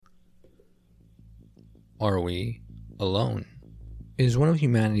Are we alone? It is one of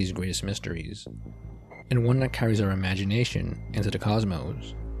humanity's greatest mysteries, and one that carries our imagination into the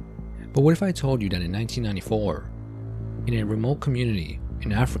cosmos. But what if I told you that in 1994, in a remote community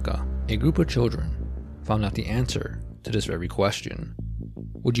in Africa, a group of children found out the answer to this very question?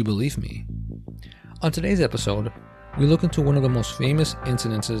 Would you believe me? On today's episode, we look into one of the most famous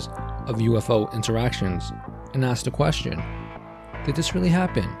incidences of UFO interactions and ask the question, did this really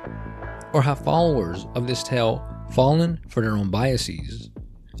happen? Or have followers of this tale fallen for their own biases?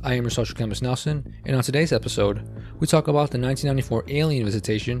 I am your social chemist Nelson, and on today's episode, we talk about the 1994 alien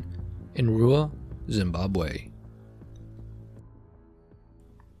visitation in Ruwa, Zimbabwe.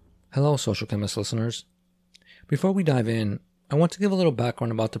 Hello, social chemist listeners. Before we dive in, I want to give a little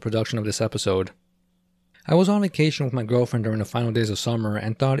background about the production of this episode. I was on vacation with my girlfriend during the final days of summer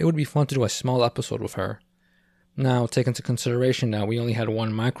and thought it would be fun to do a small episode with her. Now, take into consideration that we only had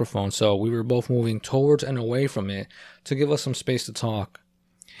one microphone, so we were both moving towards and away from it to give us some space to talk.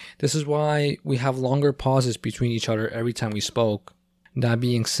 This is why we have longer pauses between each other every time we spoke. That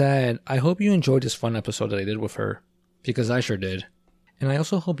being said, I hope you enjoyed this fun episode that I did with her, because I sure did. And I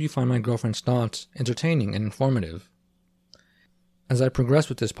also hope you find my girlfriend's thoughts entertaining and informative. As I progress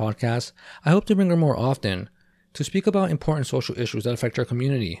with this podcast, I hope to bring her more often to speak about important social issues that affect our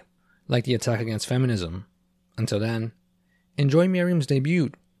community, like the attack against feminism. Until then, enjoy Myriam's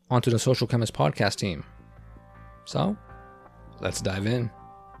debut onto the Social Chemist podcast team. So, let's dive in.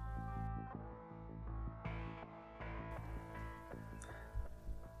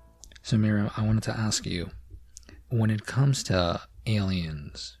 So Myriam, I wanted to ask you, when it comes to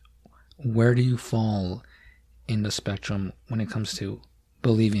aliens, where do you fall in the spectrum when it comes to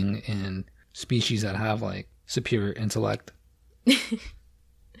believing in species that have like superior intellect?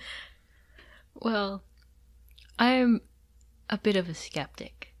 Well, I'm a bit of a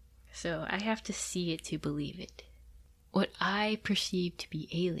skeptic, so I have to see it to believe it. What I perceive to be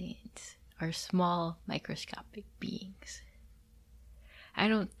aliens are small, microscopic beings. I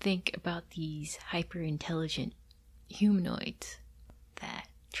don't think about these hyper-intelligent humanoids that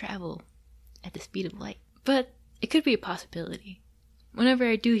travel at the speed of light. But it could be a possibility. Whenever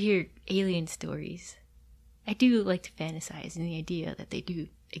I do hear alien stories, I do like to fantasize in the idea that they do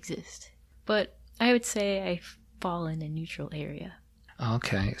exist. But I would say I fall in a neutral area.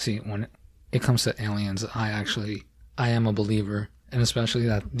 Okay, see, when it comes to aliens, I am a believer, and especially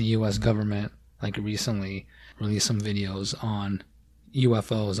that the U.S. government, like recently, released some videos on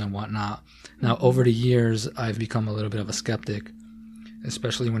UFOs and whatnot. Now, over the years, I've become a little bit of a skeptic,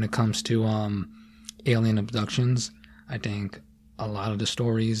 especially when it comes to alien abductions. I think a lot of the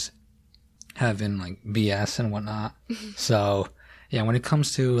stories have been like BS and whatnot. So, yeah, when it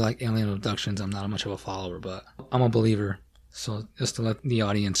comes to like alien abductions, I'm not much of a follower, but I'm a believer. So just to let the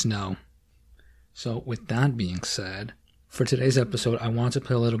audience know. So with that being said, for today's episode, I want to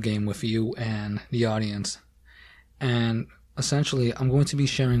play a little game with you and the audience. And essentially, I'm going to be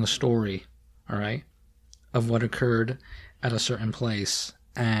sharing a story, all right, of what occurred at a certain place.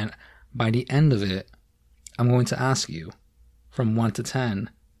 And by the end of it, I'm going to ask you, from 1 to 10,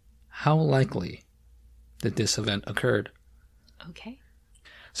 how likely that this event occurred. Okay.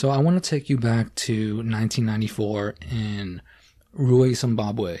 So I want to take you back to 1994 in Ruwa,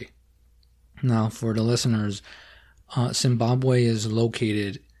 Zimbabwe. Now, for the listeners, Zimbabwe is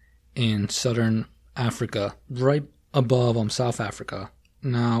located in southern Africa, right above South Africa.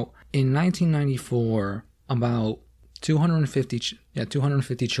 Now, in 1994, about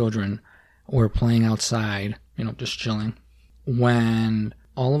 250 children were playing outside, just chilling, when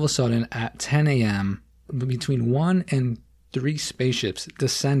all of a sudden at 10 a.m., between 1 and 3 spaceships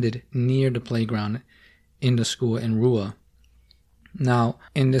descended near the playground in the school in Ruwa. Now,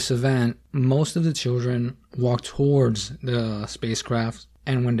 in this event, most of the children walked towards the spacecraft,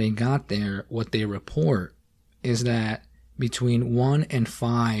 and when they got there, what they report is that between 1 and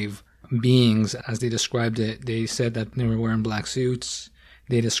 5 beings, as they described it, they said that they were wearing black suits.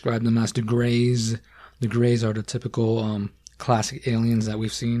 They described them as the Greys. The Greys are the typical classic aliens that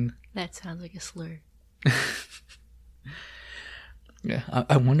we've seen. That sounds like a slur. Yeah,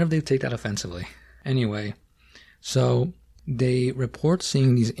 I wonder if they take that offensively. Anyway, so they report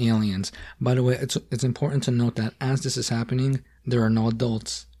seeing these aliens. By the way, it's important to note that as this is happening, there are no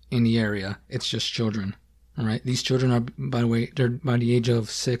adults in the area. It's just children. All right. These children are, by the way, they're by the age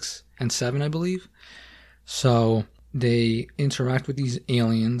of 6 and 7, I believe. So they interact with these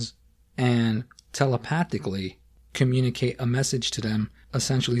aliens and telepathically communicate a message to them,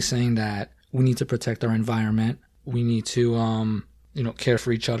 essentially saying that we need to protect our environment. We need to, care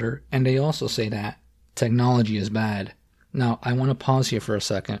for each other. And they also say that technology is bad. Now, I want to pause here for a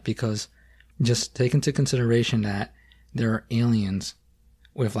second because just take into consideration that there are aliens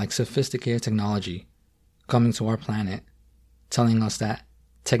with like sophisticated technology coming to our planet telling us that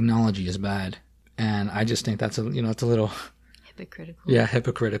technology is bad. And I just think that's it's a little hypocritical. Yeah,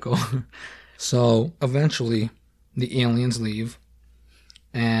 hypocritical. So eventually the aliens leave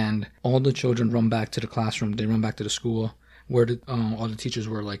and all the children run back to the classroom. They run back to the school where all the teachers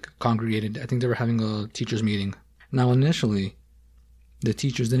were like congregated. I think they were having a teachers meeting. Now initially the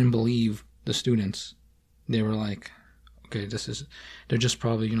teachers didn't believe the students. They were like, okay, they're just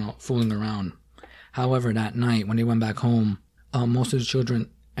probably, fooling around. However, that night when they went back home, most of the children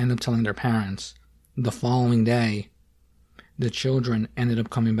ended up telling their parents. The following day, the children ended up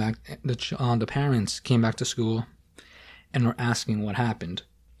coming back. The parents came back to school and were asking what happened.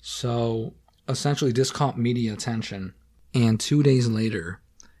 So essentially this caught media attention. And 2 days later,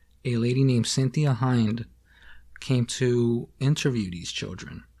 a lady named Cynthia Hind came to interview these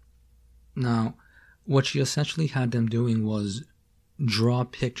children. Now, what she essentially had them doing was draw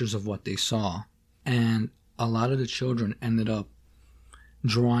pictures of what they saw. And a lot of the children ended up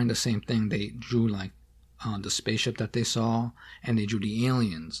drawing the same thing. They drew like the spaceship that they saw, and they drew the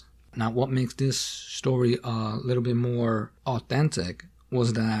aliens. Now, what makes this story a little bit more authentic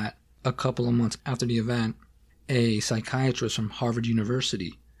was that a couple of months after the event, a psychiatrist from Harvard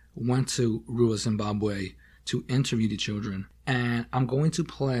University went to Ruwa, Zimbabwe to interview the children. And I'm going to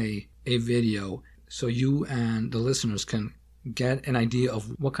play a video so you and the listeners can get an idea of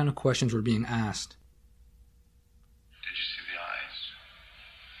what kind of questions were being asked. Did you see the eyes?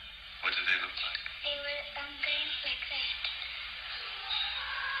 What did they look like? They were going like that.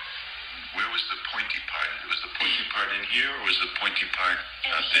 Where was the pointy part? Was the pointy part in here, or was the pointy part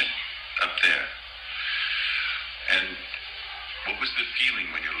out there? Up there. And what was the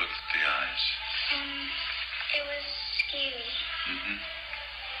feeling when you looked at the eyes? It was scary. Mm-hmm.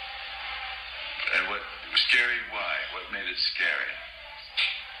 And what was scary? Why? What made it scary?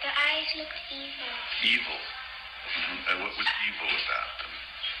 The eyes looked evil. Evil. Mm-hmm. And what was evil about them?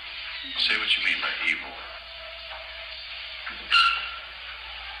 Say what you mean by evil.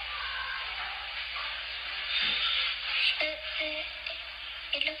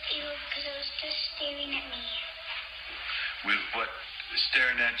 It looked evil because it was just staring at me. With what?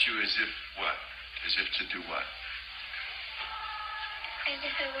 Staring at you as if what? As if to do what? As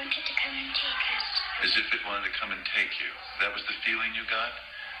if it wanted to come and take us. As if it wanted to come and take you. That was the feeling you got?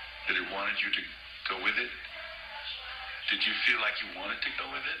 That it wanted you to go with it? Did you feel like you wanted to go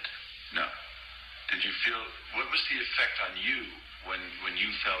with it? No. Did you feel, what was the effect on you when you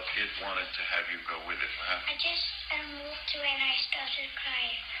felt it wanted to have you go with it? I just walked away and I started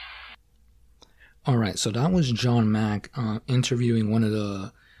crying. All right, so that was John Mack interviewing one of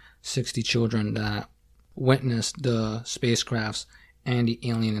the 60 children that witnessed the spacecrafts and the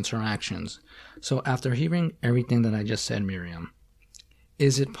alien interactions. So after hearing everything that I just said, Myriam,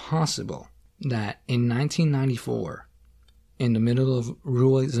 is it possible that in 1994, in the middle of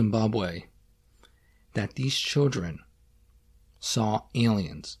Ruwa, Zimbabwe, that these children saw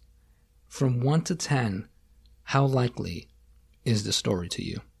aliens? From 1 to 10, how likely is the story to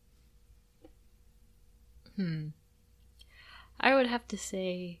you? I would have to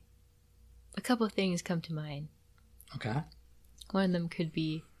say a couple of things come to mind. Okay. One of them could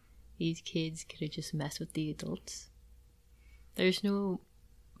be these kids could have just messed with the adults. There's no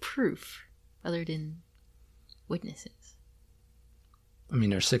proof other than witnesses. I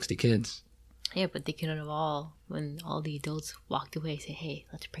mean, there's 60 kids. Yeah, but they couldn't have all, when all the adults walked away, say, hey,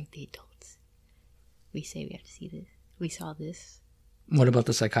 let's prank the adults. We say we have to see this. We saw this. What about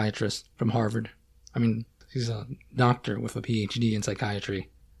the psychiatrist from Harvard? I mean, he's a doctor with a PhD in psychiatry.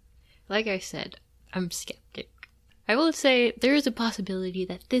 Like I said, I'm skeptic. I will say there is a possibility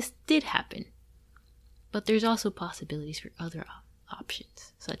that this did happen. But there's also possibilities for other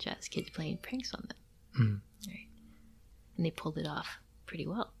options, such as kids playing pranks on them. Right? And they pulled it off pretty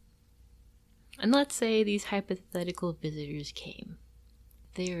well. And let's say these hypothetical visitors came.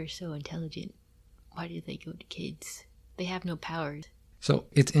 They are so intelligent. Why did they go to kids? They have no powers. So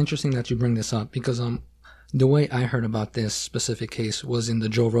it's interesting that you bring this up because the way I heard about this specific case was in the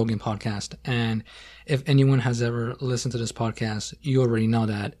Joe Rogan podcast. And if anyone has ever listened to this podcast, you already know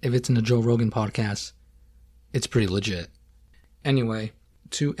that if it's in the Joe Rogan podcast, it's pretty legit. Anyway,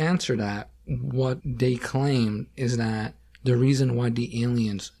 to answer that, what they claim is that the reason why the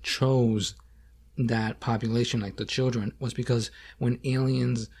aliens chose that population, like the children, was because when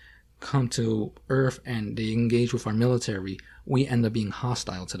aliens come to Earth and they engage with our military, we end up being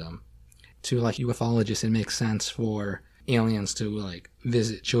hostile to them. To like ufologists, it makes sense for aliens to like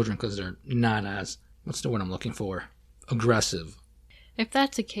visit children because they're not as, what's the word I'm looking for? Aggressive. If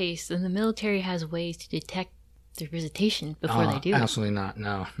that's the case, then the military has ways to detect their visitation before they do it. Absolutely not.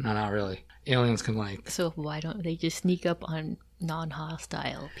 No, not really. Aliens can So why don't they just sneak up on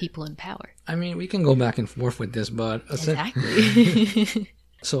non-hostile people in power? I mean, we can go back and forth with this, but... Exactly.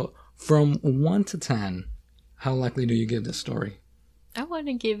 So, from 1 to 10, how likely do you give this story? I want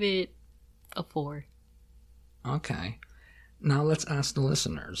to give it a 4. Okay. Now let's ask the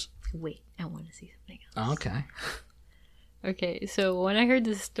listeners. Wait, I want to see something else. Okay. Okay, so when I heard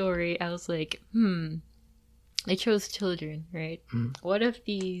this story, I was like, they chose children, right? What if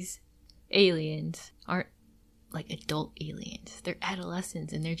these aliens aren't like adult aliens? They're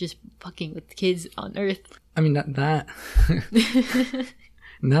adolescents and they're just fucking with kids on Earth. I mean, that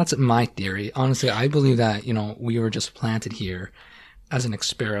that's my theory. Honestly, I believe that, we were just planted here as an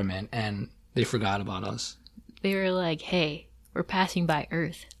experiment and they forgot about us. They were like, hey, we're passing by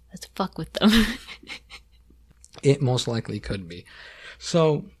Earth. Let's fuck with them. It most likely could be.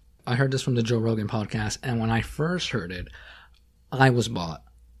 So, I heard this from the Joe Rogan podcast, and when I first heard it, I was bought.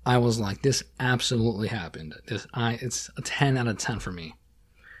 I was like, this absolutely happened. It's a 10 out of 10 for me.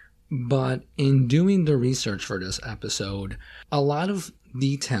 But in doing the research for this episode, a lot of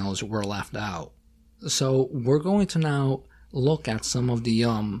details were left out. So we're going to now look at some of the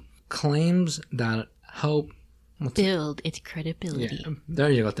claims that help build its credibility. Yeah,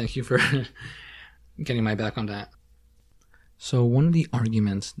 there you go. Thank you for getting my back on that. So one of the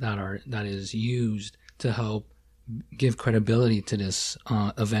arguments that is used to help give credibility to this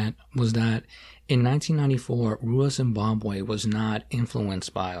event was that in 1994, Ruwa, Zimbabwe was not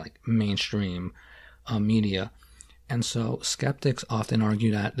influenced by mainstream media. And so skeptics often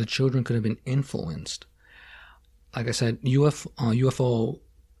argue that the children could have been influenced. Like I said, UFO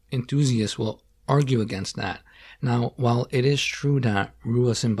enthusiasts will argue against that. Now, while it is true that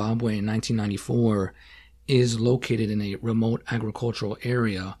Ruwa, Zimbabwe in 1994 is located in a remote agricultural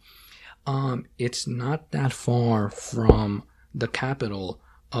area, it's not that far from the capital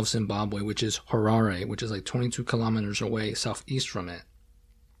of Zimbabwe, which is Harare, which is 22 kilometers away southeast from it.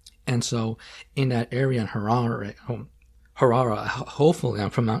 And so in that area in Harare, hopefully I'm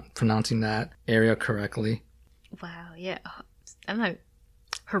pronouncing that area correctly. Wow, yeah. I'm not...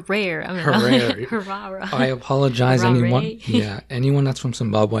 Harare. Harare. I apologize, Harare. Anyone that's from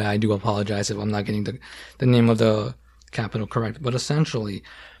Zimbabwe, I do apologize if I'm not getting the name of the capital correct. But essentially,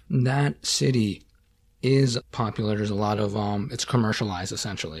 that city is popular. There's a lot of, it's commercialized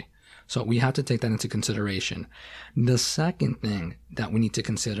essentially. So we have to take that into consideration. The second thing that we need to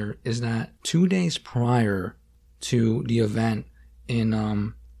consider is that 2 days prior to the event in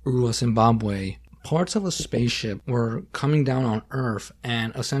Ruwa, Zimbabwe, parts of a spaceship were coming down on Earth,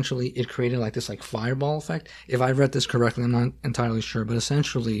 and essentially it created this fireball effect. If I read this correctly, I'm not entirely sure, but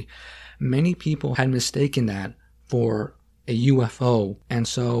essentially many people had mistaken that for a UFO. And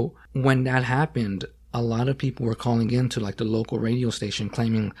so when that happened, a lot of people were calling into the local radio station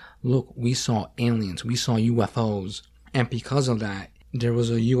claiming, look, we saw aliens, we saw UFOs. And because of that, there was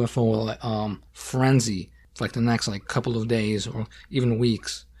a UFO frenzy for the next couple of days or even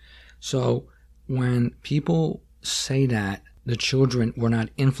weeks. So when people say that the children were not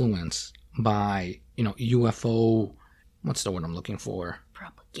influenced by, UFO, what's the word I'm looking for?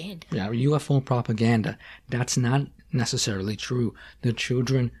 Propaganda. Yeah, UFO propaganda. That's not necessarily true. The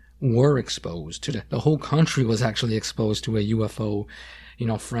children were exposed to the whole country was actually exposed to a UFO,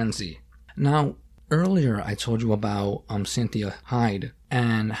 frenzy. Now, earlier I told you about Cynthia Hyde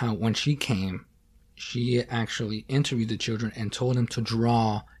and how when she came, she actually interviewed the children and told them to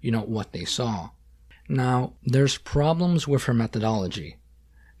draw, what they saw. Now, there's problems with her methodology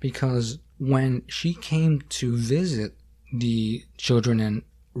because when she came to visit the children in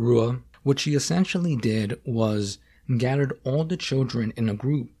Ruwa, what she essentially did was gathered all the children in a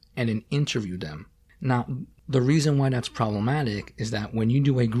group and then interviewed them. Now, the reason why that's problematic is that when you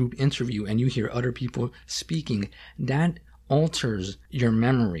do a group interview and you hear other people speaking, that alters your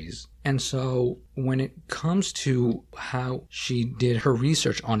memories. And so when it comes to how she did her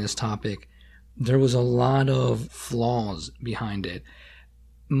research on this topic, there was a lot of flaws behind it.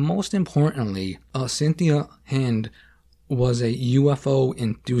 Most importantly, Cynthia Hyde was a UFO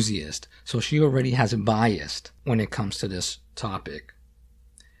enthusiast, so she already has a bias when it comes to this topic.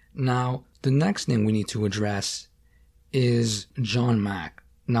 Now, the next thing we need to address is John Mack.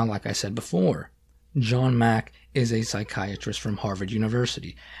 Now, like I said before, John Mack is a psychiatrist from Harvard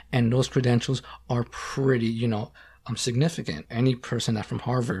University, and those credentials are pretty, significant. Any person that's from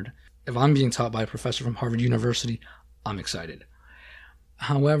Harvard, if I'm being taught by a professor from Harvard University, I'm excited.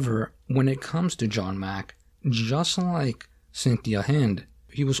 However, when it comes to John Mack, just like Cynthia Hyde,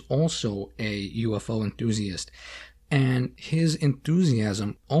 he was also a UFO enthusiast. And his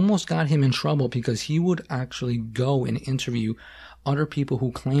enthusiasm almost got him in trouble because he would actually go and interview other people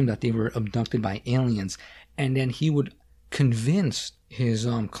who claimed that they were abducted by aliens. And then he would convince his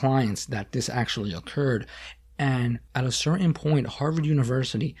clients that this actually occurred. And at a certain point, Harvard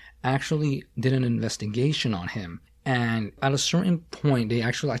University actually did an investigation on him. And at a certain point,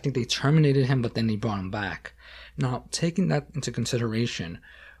 I think they terminated him, but then they brought him back. Now, taking that into consideration,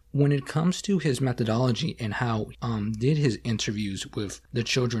 when it comes to his methodology and how did his interviews with the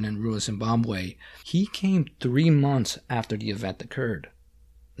children in Ruwa, Zimbabwe, he came 3 months after the event occurred.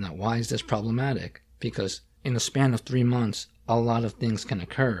 Now, why is this problematic? Because in the span of 3 months, a lot of things can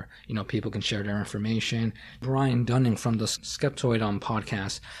occur. People can share their information. Brian Dunning from the Skeptoid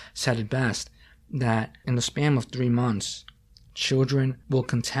podcast said it best, that in the span of 3 months, children will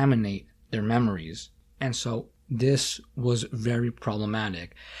contaminate their memories. And so this was very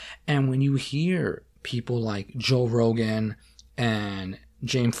problematic. And when you hear people like Joe Rogan and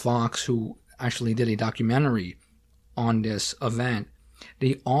James Fox, who actually did a documentary on this event,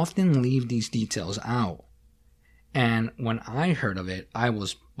 they often leave these details out. And when I heard of it, I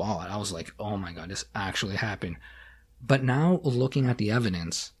was bawled. I was like, oh my God, this actually happened. But now looking at the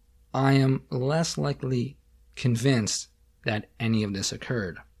evidence, I am less likely convinced that any of this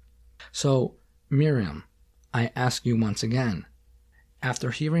occurred. So, Myriam, I ask you once again,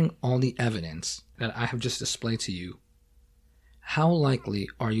 after hearing all the evidence that I have just displayed to you, how likely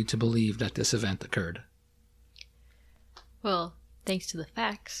are you to believe that this event occurred? Well, thanks to the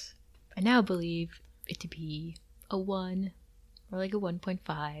facts, I now believe it to be a 1 or like a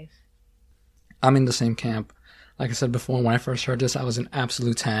 1.5. I'm in the same camp. Like I said before, when I first heard this, I was an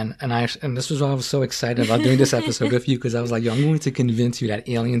absolute 10. And this was why I was so excited about doing this episode with you, because I was like, yo, I'm going to convince you that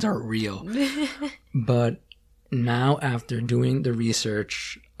aliens are real. But now, after doing the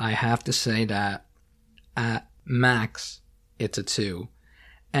research, I have to say that at max, it's a 2.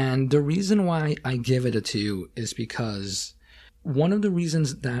 And the reason why I give it a 2 is because one of the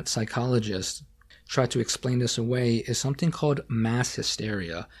reasons that psychologists try to explain this away is something called mass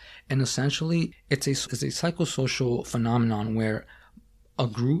hysteria. And essentially, it's a psychosocial phenomenon where a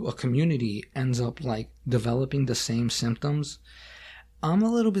community ends up like developing the same symptoms. I'm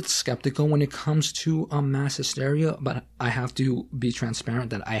a little bit skeptical when it comes to mass hysteria, but I have to be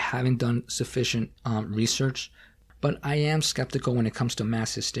transparent that I haven't done sufficient research. But I am skeptical when it comes to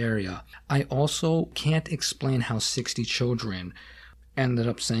mass hysteria. I also can't explain how 60 children ended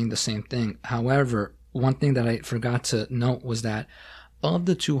up saying the same thing. However, one thing that I forgot to note was that of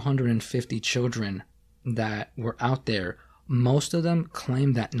the 250 children that were out there, most of them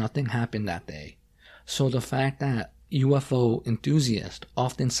claimed that nothing happened that day. So the fact that UFO enthusiasts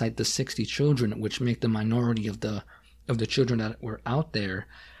often cite the 60 children, which make the minority of the children that were out there,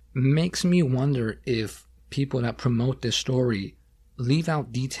 makes me wonder if people that promote this story leave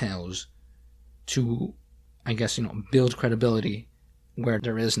out details to, I guess, build credibility where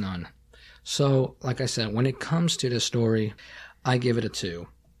there is none. So, like I said, when it comes to this story, I give it a 2.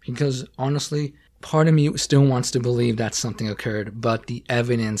 Because honestly, part of me still wants to believe that something occurred, but the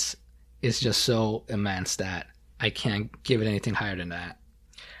evidence is just so immense that I can't give it anything higher than that.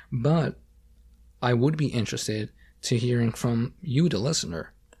 But I would be interested to hearing from you, the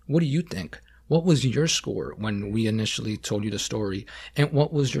listener. What do you think? What was your score when we initially told you the story? And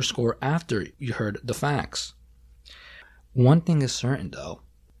what was your score after you heard the facts? One thing is certain, though.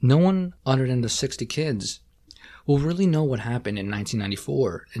 No one other than the 60 kids will really know what happened in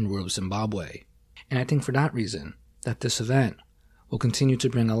 1994 in Ruwa, Zimbabwe. And I think for that reason, that this event will continue to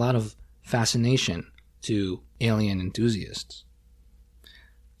bring a lot of fascination to alien enthusiasts.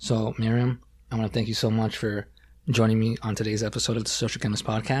 So, Myriam, I want to thank you so much for joining me on today's episode of the Social Chemist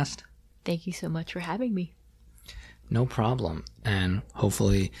Podcast. Thank you so much for having me. No problem. And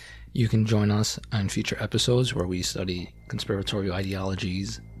hopefully you can join us on future episodes where we study conspiratorial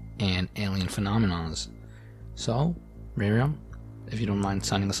ideologies and alien phenomena. So, Myriam, if you don't mind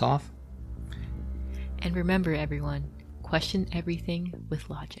signing us off. And remember, everyone, question everything with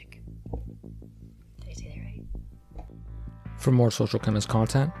logic. Did I say that right? For more Social Chemist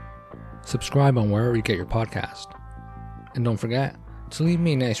content, subscribe on wherever you get your podcast. And don't forget to leave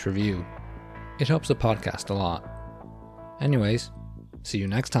me a nice review. It helps the podcast a lot. Anyways, see you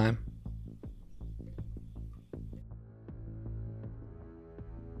next time.